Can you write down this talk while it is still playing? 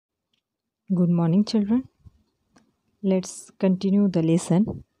Good morning, children. Let's continue the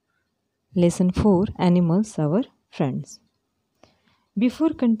lesson. Lesson 4, Animals, our friends. Before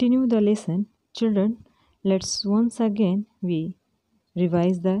continue the lesson, children, let's once again we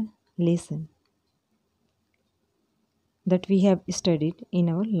revise the lesson that we have studied in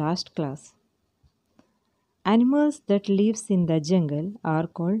our last class. Animals that lives in the jungle are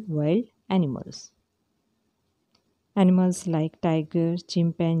called wild animals. Animals like tiger,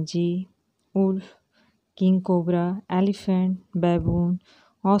 chimpanzee, wolf, king cobra, elephant, baboon,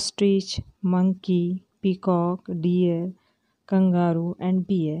 ostrich, monkey, peacock, deer, kangaroo, and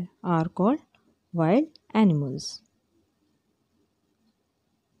bear are called wild animals.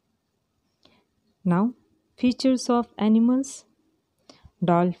 Now, features of animals.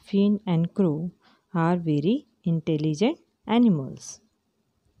 Dolphin and crow are very intelligent animals.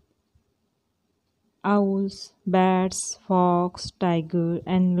 Owls, bats, fox, tiger,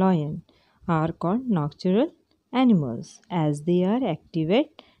 and lion are called nocturnal animals as they are active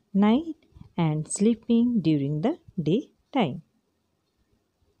at night and sleeping during the daytime.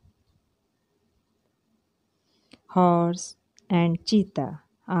 Horse and cheetah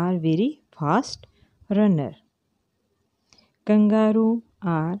are very fast runner. Kangaroo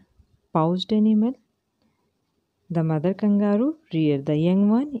are pouched animal. The mother kangaroo rears the young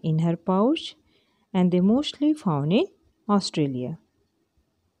one in her pouch and they mostly found in Australia.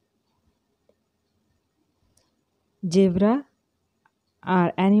 Zebra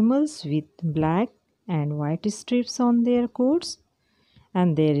are animals with black and white strips on their coats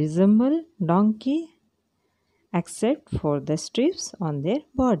and they resemble donkey except for the strips on their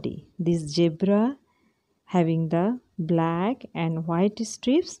body. This zebra having the black and white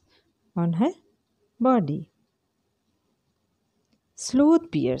strips on her body.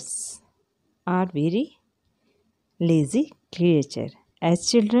 Sloth bears are very lazy creature. As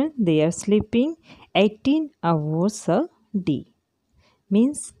children, they are sleeping 18 hours a day.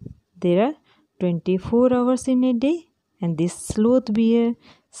 Means there are 24 hours in a day and this sloth bear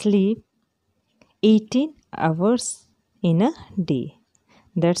sleep 18 hours in a day.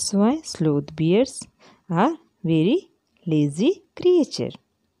 That's why sloth bears are very lazy creature.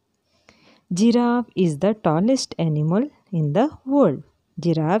 Giraffe is the tallest animal in the world.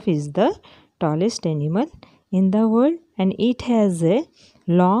 Giraffe is the tallest animal in the world and it has a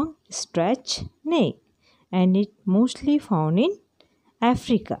long stretched neck and it mostly found in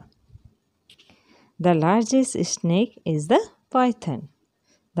Africa. The largest snake is the python.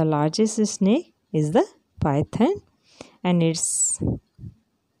 The largest snake is the python and its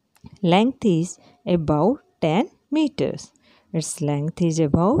length is about 10 meters. Its length is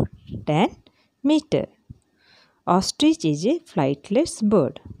about 10 meters. Ostrich is a flightless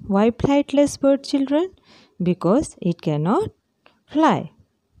bird. Why flightless bird, children? Because it cannot fly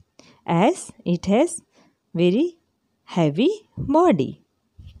as it has very heavy body.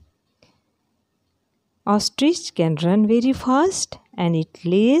 Ostrich can run very fast and it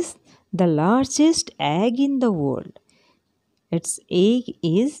lays the largest egg in the world. Its egg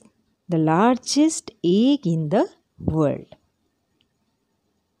is the largest egg in the world.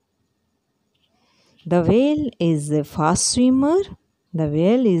 The whale is a fast swimmer. The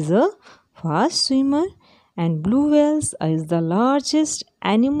whale is a fast swimmer and blue whales is the largest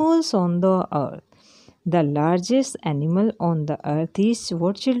animals on the earth. The largest animal on the earth is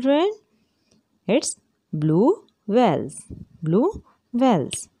what, children? It's blue whales. Blue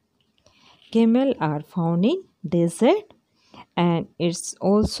whales. Camel are found in desert and it's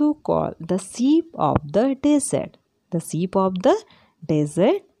also called the sheep of the desert. The sheep of the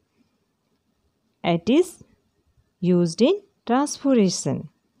desert. It is used in transportation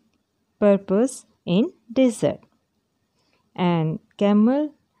purpose in desert. And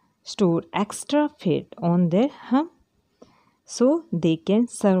camel store extra fat on their hump so they can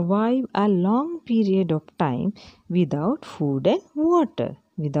survive a long period of time without food and water.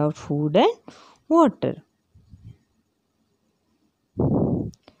 Without food and water.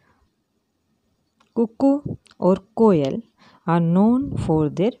 Cuckoo or koel are known for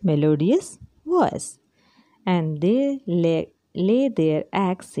their melodious voice and they lay their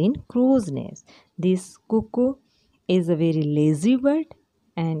eggs in crow's nest. This cuckoo is a very lazy bird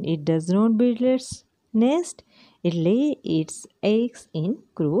and it does not build its nest. It lays its eggs in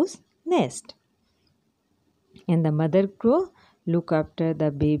crow's nest. And the mother crow look after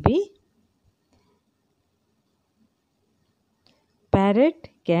the baby. Parrot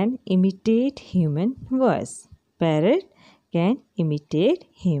can imitate human voice. Parrot can imitate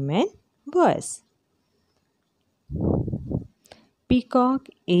human voice. Peacock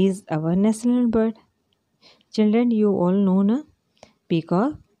is our national bird. Children, you all know na?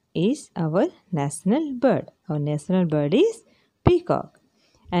 Peacock is our national bird. Our national bird is peacock.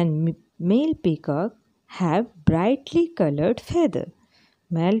 And male peacock have brightly colored feather.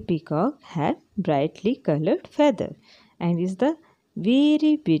 Male peacock have brightly colored feather and is the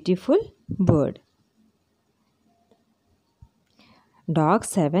very beautiful bird.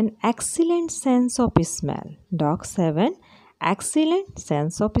 Dogs have an excellent sense of smell. Dogs have an excellent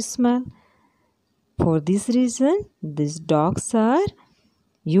sense of smell. For this reason, these dogs are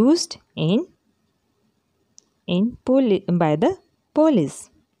used by the police,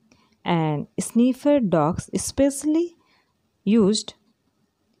 and sniffer dogs especially used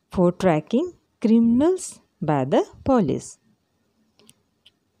for tracking criminals by the police.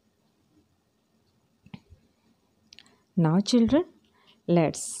 Now children,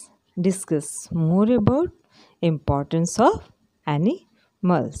 let's discuss more about importance of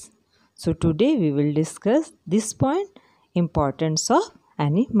animals. So today we will discuss this point, importance of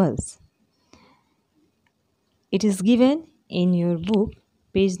animals. It is given in your book,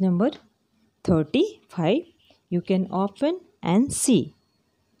 page number 35. You can open and see.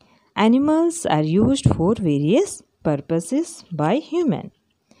 Animals are used for various purposes by humans.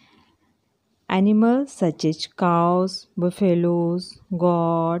 Animals such as cows, buffaloes,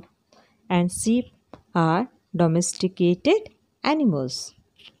 goats, and sheep are domesticated animals.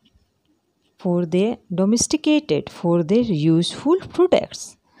 For their useful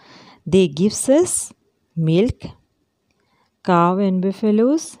products. They give us milk, cow and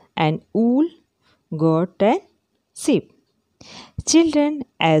buffaloes, and wool, goat and sheep. Children,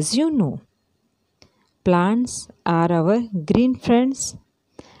 as you know, plants are our green friends,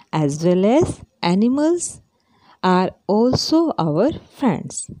 as well as animals are also our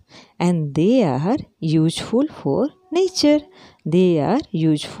friends, and they are useful for nature. They are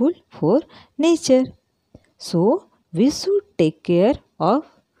useful for nature. So we should take care of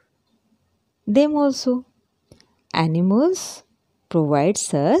them also. Animals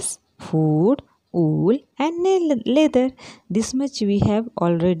provides us food, wool and leather. This much we have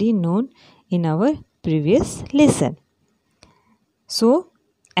already known in our previous lesson. So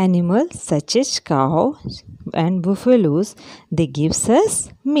animals such as cows and buffaloes, they gives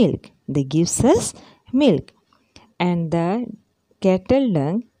us milk. And the cattle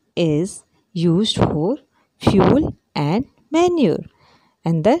dung is used for fuel and manure.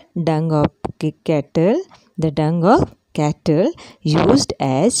 And the dung of cattle used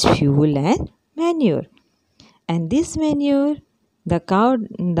as fuel and manure. And this manure, the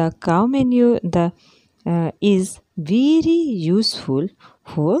cow manure, is very useful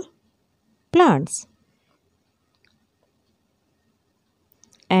for plants.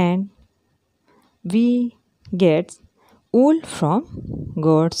 And we get wool from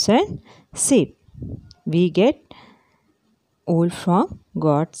goats and sheep.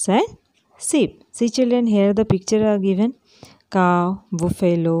 See children, here the picture are given: cow,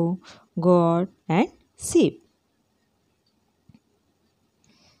 buffalo, goat and sheep.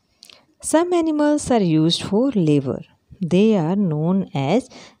 Some animals are used for labor. They are known as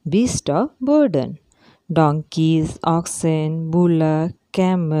beasts of burden. Donkeys, oxen, bullock,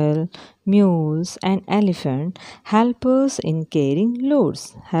 camel, mules and elephant help us in carrying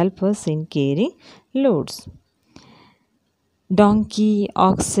loads. Donkey,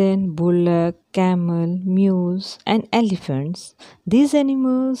 oxen, bullock, camel, mules and elephants, these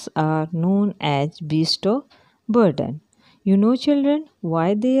animals are known as beasts of burden. You know children,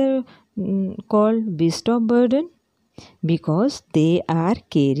 why they are called beast of burden? Because they are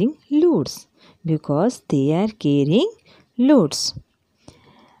carrying loads.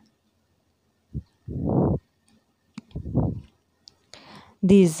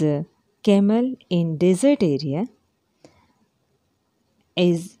 This camel in desert area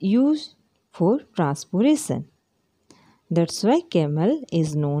is used for transportation. That's why camel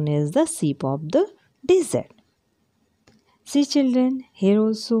is known as the sheep of the desert. See children, here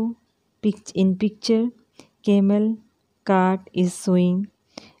also in picture camel cart is showing,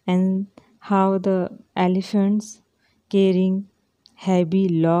 and how the elephants carrying heavy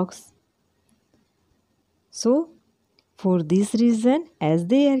logs. So for this reason, as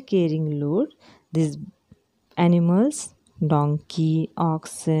they are carrying load, these animals, donkey,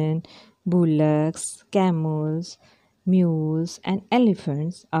 oxen, bullocks, camels, mules and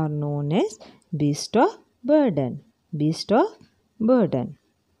elephants are known as beast of burden.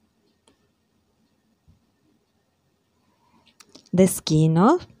 The skin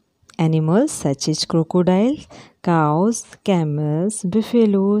of animals such as crocodiles, cows, camels,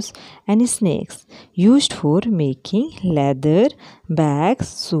 buffaloes and snakes used for making leather,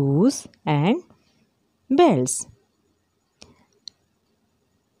 bags, shoes and belts.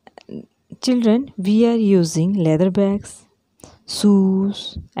 Children, we are using leather bags,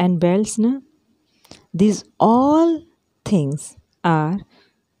 shoes, and belts. Na? These all things are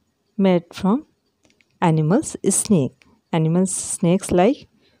made from animals, snakes like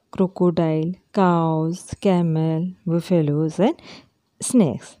crocodile, cows, camel, buffaloes, and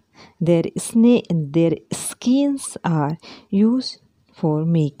snakes. Their skins are used for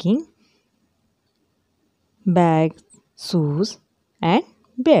making bags, shoes, and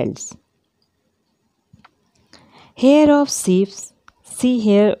belts. Hair of sheep, see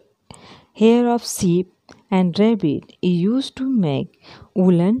hair of sheep and rabbit is used to make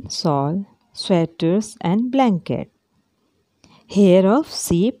woolen shawl, sweaters, and blanket. Hair of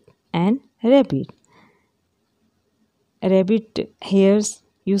sheep and rabbit. Rabbit hairs,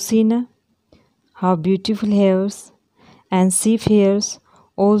 you see na? How beautiful hairs. And sheep hairs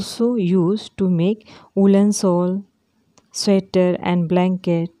also used to make woolen shawl, sweater, and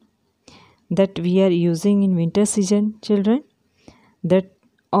blanket that we are using in winter season, children. That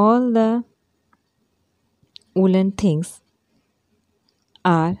all the woolen things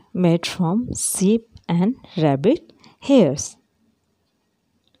are made from sheep and rabbit hairs.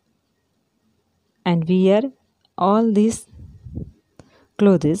 And we are all these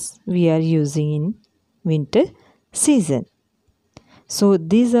clothes we are using in winter season. So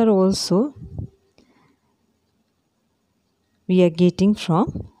these are also we are getting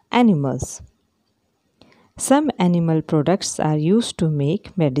from animals. Some animal products are used to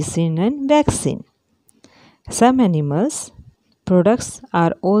make medicine and vaccine. Some animals products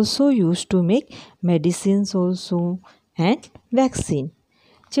are also used to make medicines also and vaccine.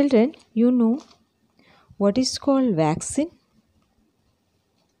 Children, you know what is called vaccine?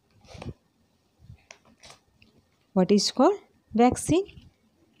 What is called vaccine?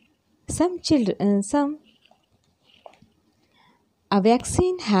 A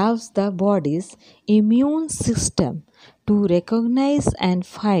vaccine helps the body's immune system to recognize and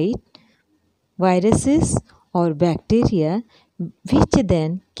fight viruses or bacteria, which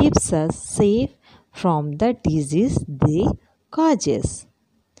then keeps us safe from the disease they causes.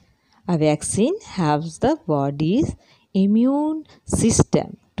 A vaccine helps the body's immune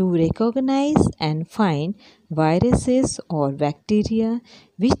system to recognize and find viruses or bacteria,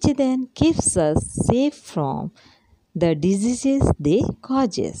 which then keeps us safe from the diseases they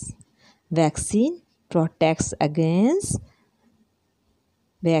causes. Vaccines protects us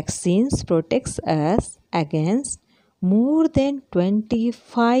against more than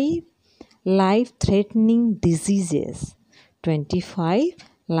 25 life-threatening diseases. 25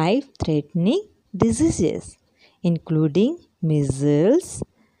 life-threatening diseases, including measles,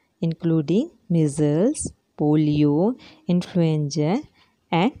 polio, influenza,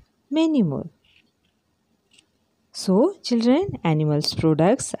 and many more. So, children, animals'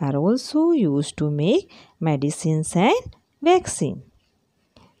 products are also used to make medicines and vaccine.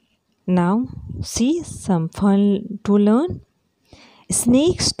 Now, see some fun to learn.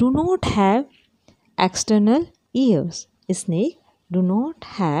 Snakes do not have external ears. Snakes do not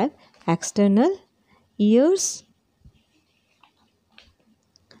have external ears.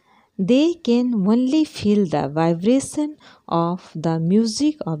 They can only feel the vibration of the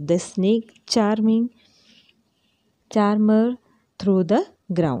music of the snake charmer through the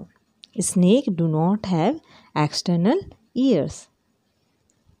ground. Snakes do not have external ears.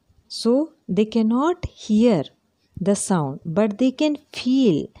 So they cannot hear the sound, but they can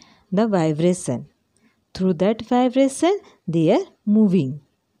feel the vibration. Through that vibration, they are moving.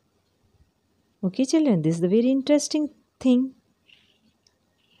 Okay, children, this is the very interesting thing.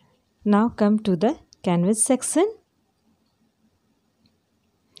 Now come to the canvas section.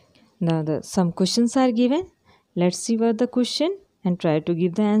 Now some questions are given. Let's see what the question and try to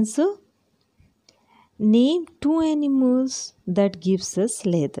give the answer. Name 2 animals that gives us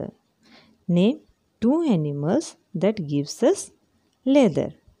leather. Name 2 animals that gives us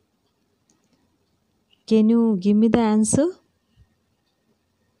leather. Can you give me the answer?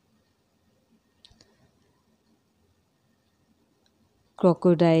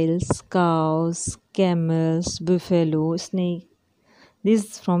 Crocodiles, cows, camels, buffalo, snake.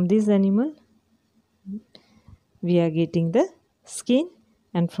 From this animal we are getting the skin,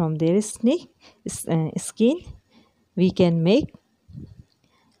 and from their skin we can make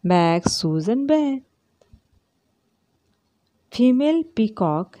bags, shoes, and bed. Female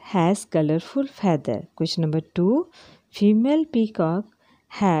peacock has colorful feather. Question number 2. Female peacock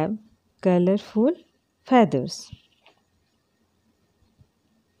have colorful feathers.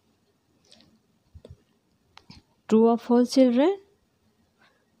 True or false, children?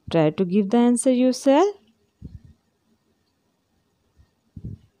 Try to give the answer yourself.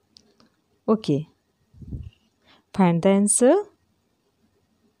 Okay, find the answer.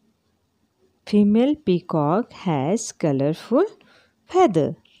 Female peacock has colorful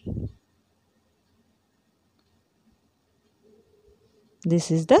feather. This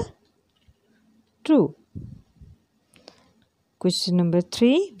is the true. Question number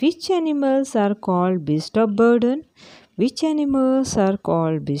 3. Which animals are called beast of burden? Which animals are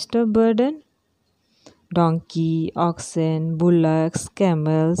called beast of burden? Donkey, oxen, bullocks,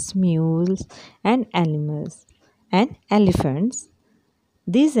 camels, mules, and animals and elephants.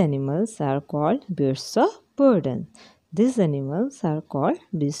 These animals are called beasts of burden. These animals are called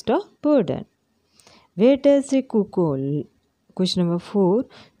beasts of burden. Where does a cuckoo? Question number 4.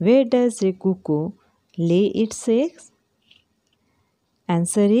 Where does a cuckoo lay its eggs?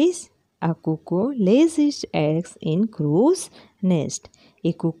 Answer is a cuckoo lays its eggs in crow's nest.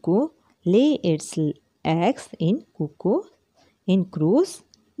 A cuckoo lay its eggs in crow's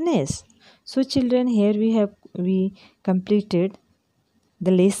nest. So children, here we completed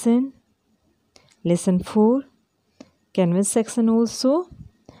the lesson 4 canvas section also.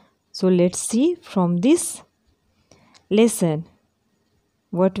 So let's see from this lesson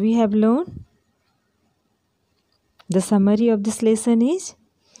what we have learned. The summary of this lesson is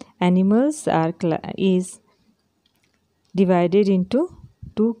animals is divided into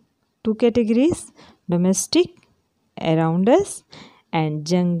two categories: domestic around us and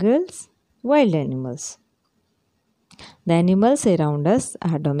jungles wild animals. The animals around us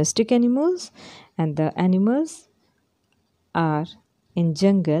are domestic animals, and the animals are in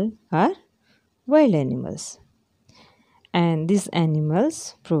jungle are wild animals. And these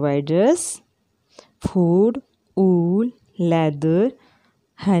animals provide us food, wool, leather,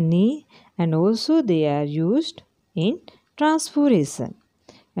 honey, and also they are used in transportation.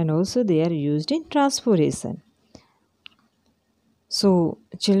 So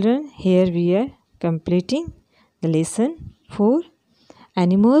children, here we are completing the lesson 4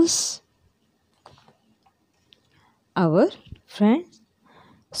 animals our friends.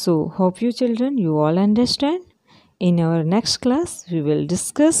 So hope you children you all understand. In our next class we will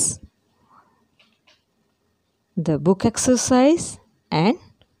discuss the book exercise and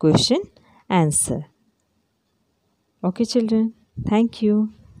question answer. Okay children, thank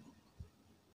you.